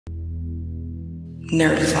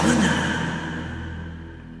Nirvana.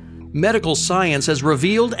 Medical science has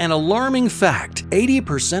revealed an alarming fact.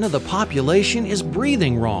 80% of the population is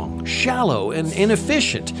breathing wrong, shallow and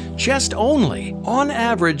inefficient, chest only. On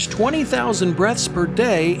average, 20,000 breaths per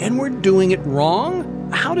day, and we're doing it wrong?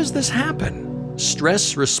 How does this happen?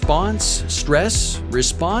 Stress, response,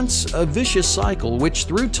 a vicious cycle which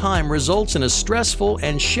through time results in a stressful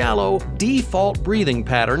and shallow default breathing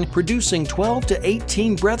pattern producing 12 to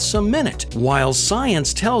 18 breaths a minute, while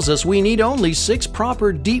science tells us we need only 6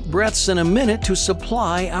 proper deep breaths in a minute to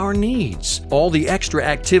supply our needs. All the extra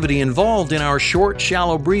activity involved in our short,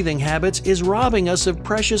 shallow breathing habits is robbing us of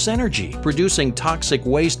precious energy, producing toxic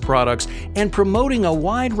waste products, and promoting a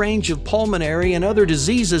wide range of pulmonary and other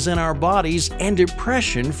diseases in our bodies and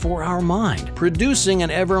depression for our mind, producing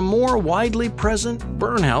an ever more widely present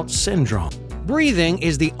burnout syndrome. Breathing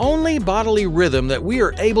is the only bodily rhythm that we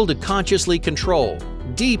are able to consciously control.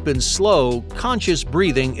 Deep and slow, conscious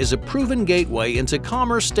breathing is a proven gateway into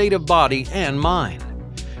calmer state of body and mind.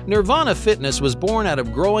 Nirvana Fitness was born out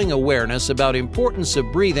of growing awareness about importance of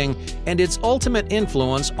breathing and its ultimate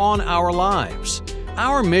influence on our lives.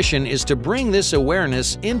 Our mission is to bring this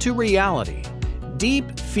awareness into reality.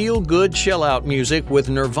 Deep, feel-good chill-out music with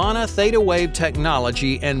Nirvana theta wave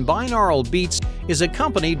technology and binaural beats is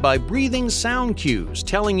accompanied by breathing sound cues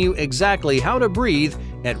telling you exactly how to breathe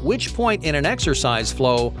at which point in an exercise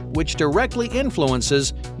flow, which directly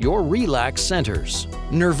influences your relaxed centers.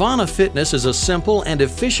 Nirvana Fitness is a simple and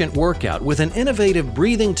efficient workout with an innovative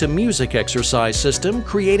breathing to music exercise system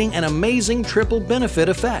creating an amazing triple benefit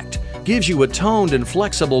effect. Gives you a toned and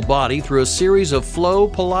flexible body through a series of flow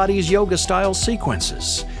Pilates yoga-style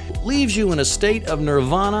sequences. Leaves you in a state of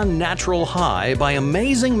nirvana natural high by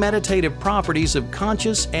amazing meditative properties of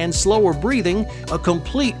conscious and slower breathing, a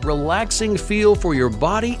complete relaxing feel for your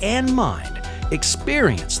body and mind.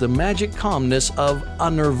 Experience the magic calmness of a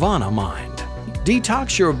nirvana mind.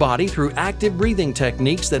 Detox your body through active breathing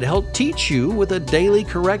techniques that help teach you with a daily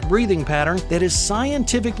correct breathing pattern that is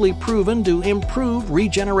scientifically proven to improve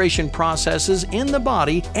regeneration processes in the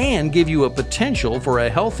body and give you a potential for a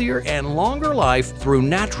healthier and longer life through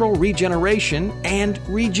natural regeneration and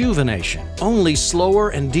rejuvenation. Only slower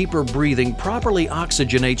and deeper breathing properly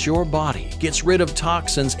oxygenates your body, gets rid of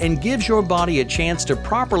toxins, and gives your body a chance to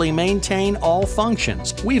properly maintain all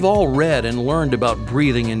functions. We've all read and learned about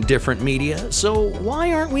breathing in different media, so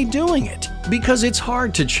why aren't we doing it? Because it's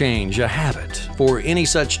hard to change a habit. For any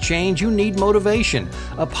such change, you need motivation,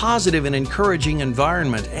 a positive and encouraging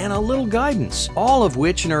environment, and a little guidance, all of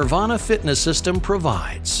which Nirvana Fitness System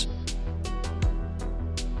provides.